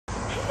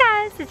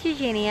it's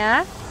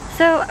Eugenia.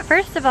 So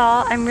first of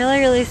all, I'm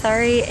really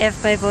sorry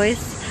if my voice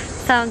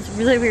sounds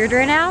really weird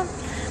right now.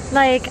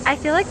 Like, I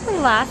feel like the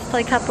last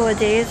couple of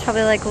days,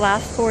 probably like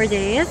last 4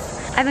 days,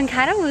 I've been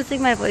kind of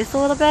losing my voice a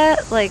little bit.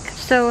 Like,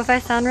 so if I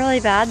sound really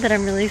bad, then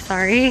I'm really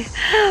sorry.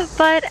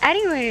 But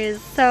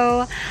anyways,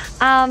 so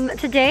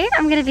today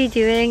I'm gonna be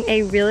doing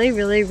a really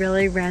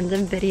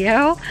random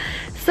video.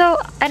 So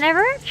I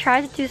never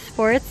tried to do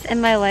sports in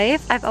my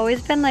life. I've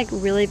always been like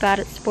really bad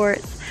at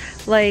sports,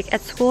 like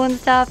at school and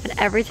stuff, and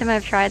every time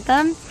I've tried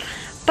them.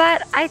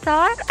 But I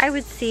thought I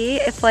would see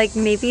if like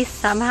maybe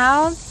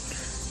somehow,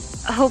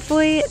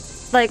 hopefully,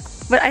 like,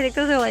 but I think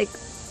those are like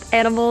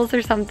animals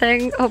or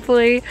something.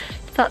 Hopefully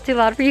it's not too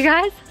loud for you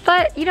guys.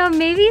 But you know,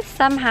 maybe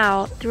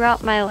somehow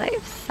throughout my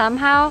life,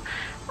 somehow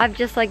I've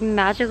just like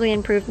magically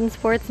improved in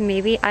sports,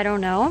 maybe, I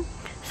don't know.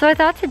 So I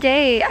thought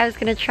today I was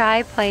gonna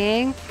try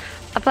playing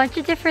a bunch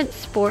of different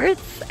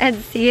sports and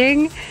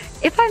seeing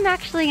if I'm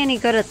actually any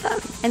good at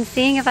them and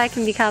seeing if I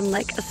can become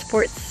like a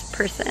sports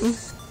person.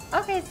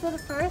 Okay, so the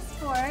first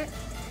sport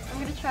I'm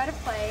gonna try to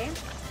play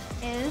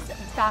is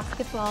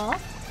basketball.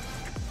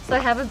 So I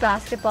have a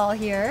basketball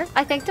here.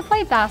 I think to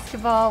play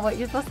basketball, what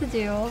you're supposed to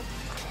do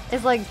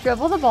is like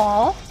dribble the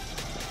ball.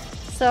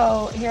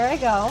 So here I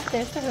go,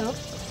 there's the hoop.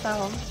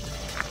 So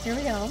here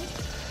we go.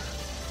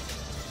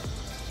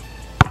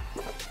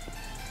 Oh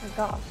my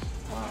gosh,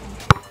 wow.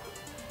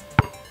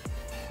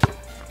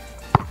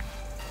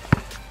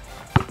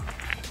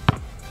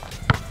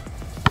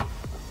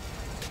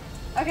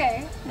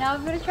 Okay, now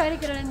I'm gonna try to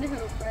get it in the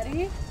hoop.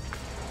 Ready?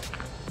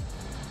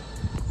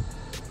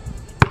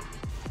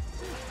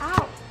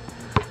 Ow!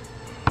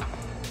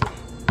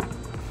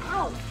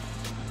 Ow!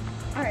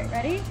 Alright,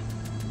 ready?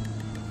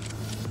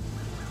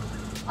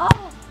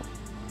 Oh!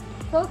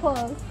 So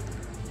close.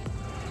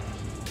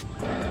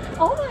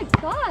 Oh my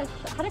gosh!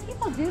 How do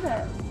people do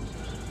this?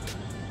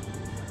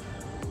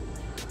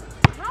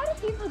 How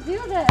do people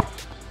do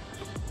this?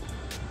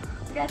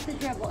 Forget the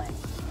dribbling.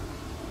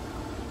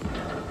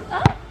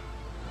 Oh!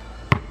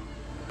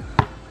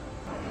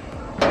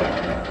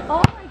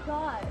 Oh my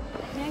god,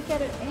 I can't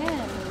get it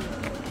in.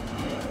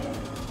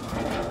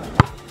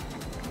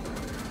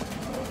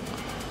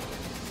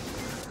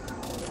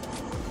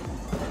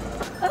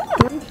 Oh,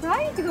 I'm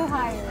trying to go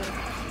higher.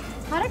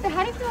 How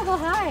do people go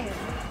high?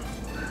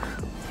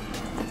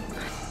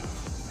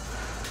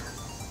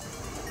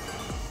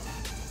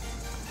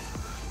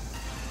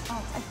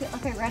 Oh, I feel,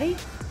 okay, ready?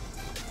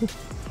 It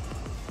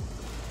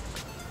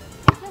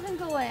doesn't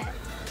go in.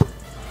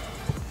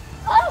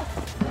 Oh!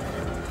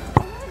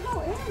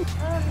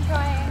 I'm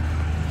trying.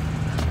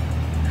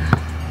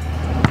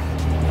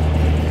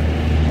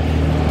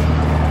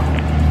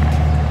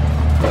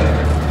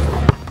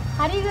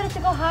 How do you get it to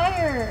go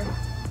higher?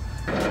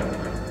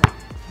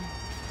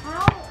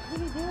 How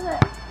do you do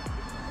this?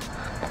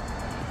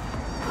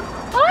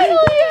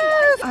 Finally!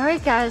 Yes!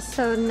 Alright guys,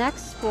 so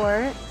next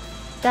sport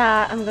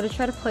that I'm going to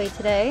try to play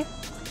today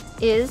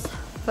is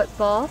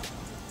football.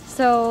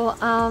 So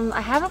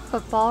I have a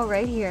football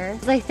right here.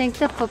 I think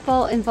the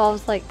football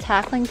involves like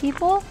tackling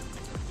people.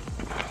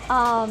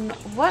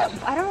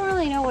 I don't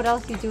really know what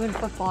else you do in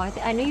football.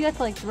 I know you have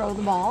to like throw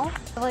the ball.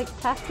 To, like,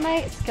 test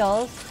my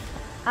skills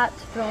at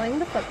throwing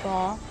the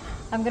football,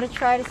 I'm gonna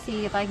try to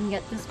see if I can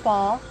get this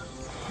ball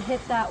to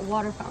hit that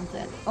water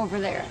fountain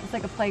over there. It's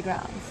like a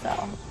playground,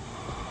 so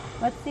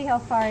let's see how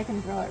far I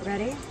can throw it.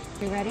 Ready?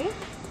 You ready?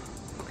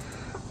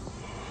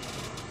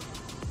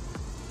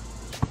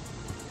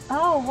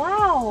 Oh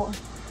wow!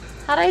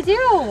 How'd I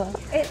do?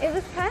 It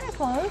was kind of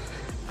close.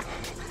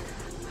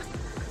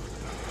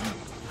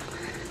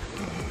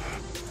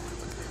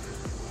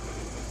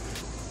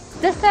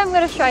 This time I'm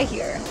gonna try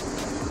here.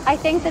 I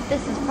think that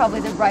this is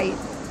probably the right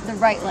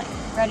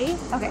length. Ready?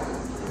 Okay.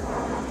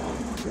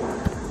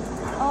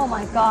 Oh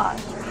my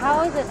gosh.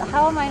 How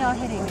am I not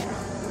hitting it?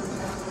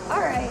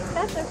 Alright,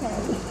 that's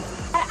okay.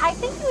 I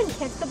think you would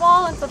kick the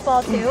ball in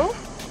football too.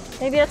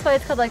 Maybe that's why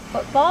it's called like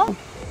football.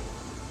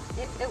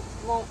 It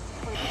won't.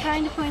 I'm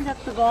trying to point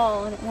up the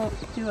ball and it won't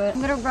do it.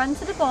 I'm gonna run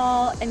to the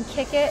ball and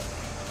kick it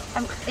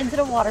into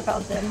the water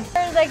fountain. As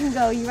far as I can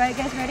go. You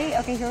guys ready?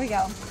 Okay, here we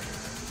go.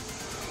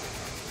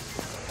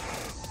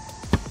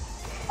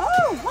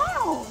 Oh,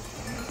 wow!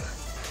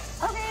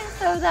 Okay,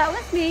 so that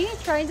was me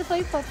trying to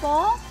play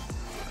football.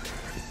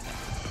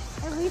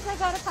 At least I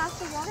got it past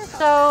the water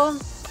fountain.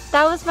 So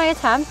that was my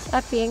attempt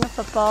at being a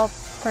football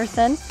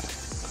person.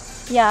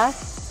 Yeah,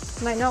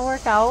 might not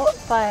work out,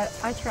 but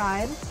I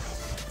tried.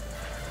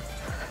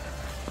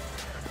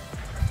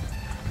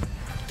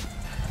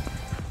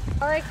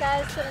 Alright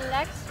guys, so the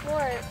next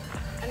sport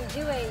I'm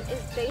doing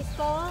is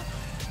baseball.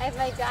 I have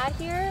my dad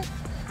here,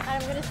 and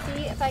I'm going to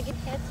see if I can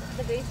hit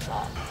the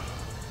baseball.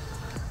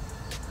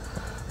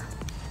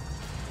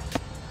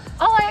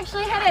 Oh, I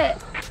actually hit it!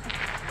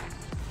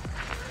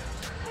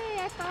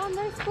 Hey, I found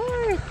my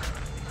sport!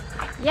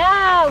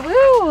 Yeah,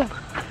 woo!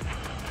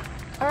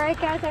 Alright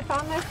guys, I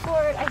found my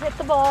sport. I hit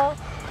the ball.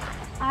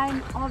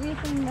 I'm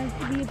obviously meant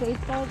to be a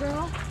baseball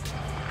girl,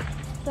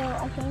 so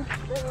I think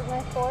this is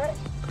my sport.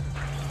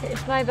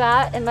 It's my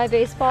bat and my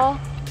baseball.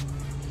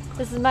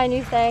 This is my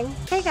new thing.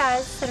 Hey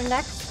guys, so the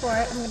next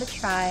sport I'm gonna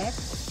try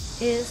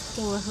is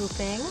hula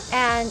hooping.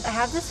 And I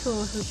have this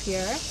hula hoop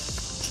here.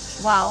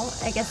 Wow,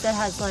 I guess it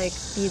has like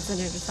beads in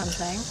it or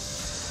something.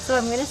 So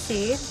I'm gonna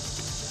see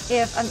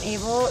if I'm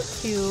able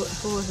to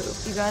hula hoop.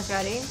 You guys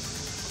ready?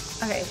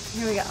 Okay,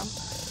 here we go.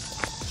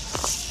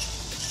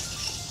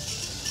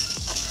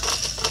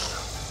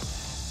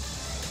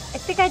 I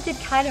think I did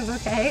kind of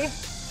okay.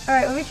 All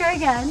right, let me try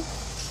again.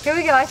 Here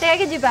we go. I think I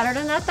can do better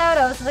than that though.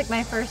 That was like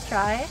my first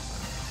try.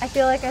 I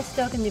feel like I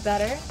still can do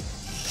better.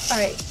 All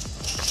right.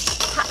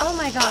 Oh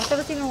my gosh, that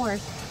was even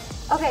worse.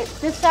 Okay,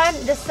 this time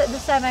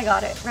I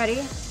got it. Ready?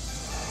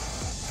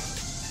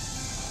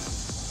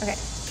 Okay.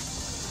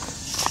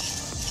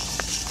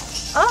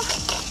 Oh.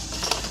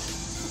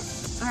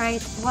 All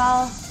right.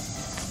 Well,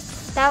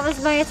 that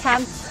was my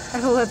attempt. I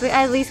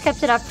at least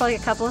kept it up for like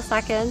a couple of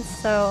seconds.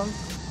 So,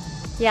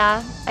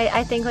 yeah,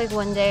 I think like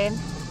one day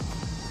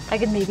I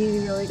could maybe be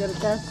really good at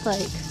this.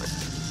 Like,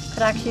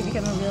 could actually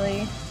become a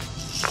really,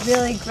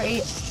 really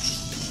great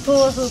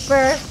hula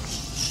hooper.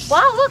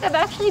 Wow, look, I'm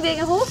actually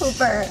being a hula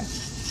hooper.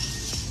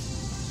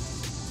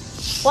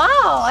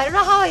 Wow, I don't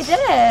know how I did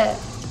it.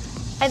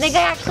 I think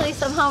I actually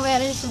somehow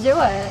managed to do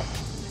it.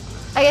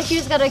 I guess you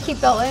just gotta keep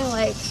going,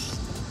 like,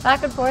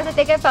 back and forth. I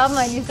think I found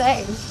my new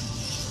thing.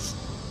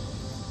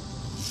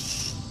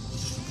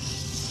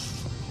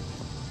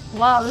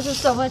 Wow, this is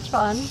so much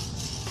fun.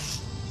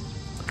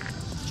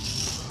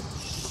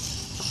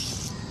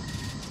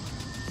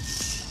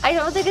 I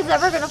don't think it's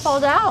ever gonna fall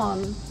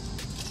down.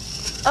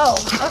 Oh,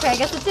 okay, I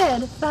guess it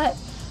did. But,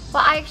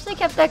 well, I actually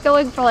kept that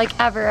going for like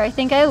ever. I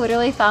think I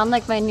literally found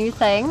like my new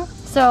thing.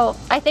 So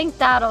I think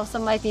that also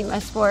might be my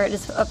sport,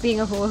 is being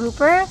a hula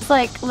hooper. It's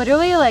like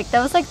literally like,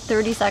 that was like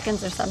 30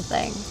 seconds or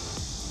something.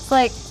 It's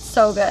like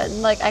so good.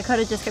 Like I could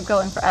have just kept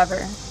going forever.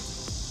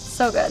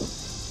 So good.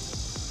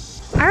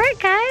 Alright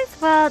guys,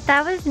 well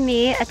that was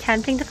me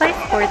attempting to play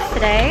sports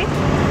today.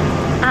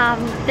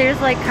 There's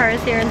like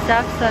cars here and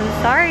stuff, so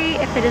I'm sorry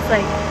if it is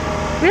like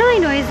really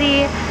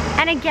noisy.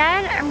 And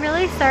again, I'm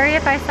really sorry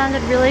if I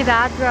sounded really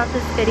bad throughout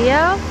this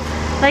video.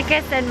 Like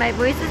I said, my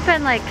voice has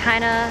been like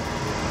kind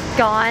of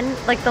gone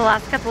like the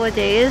last couple of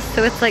days,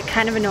 so it's like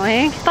kind of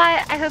annoying.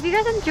 But I hope you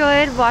guys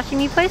enjoyed watching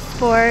me play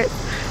sports.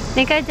 I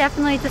think I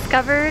definitely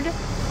discovered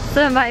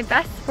some of my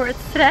best sports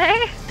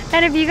today.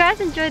 And if you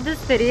guys enjoyed this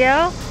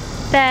video,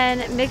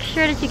 then make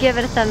sure that you give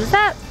it a thumbs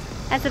up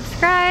and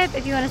subscribe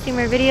if you want to see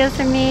more videos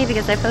from me,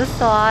 because I post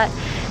a lot.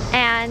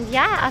 And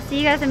yeah, I'll see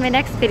you guys in my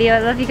next video. I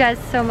love you guys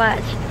so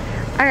much.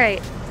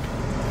 Alright,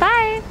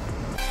 bye!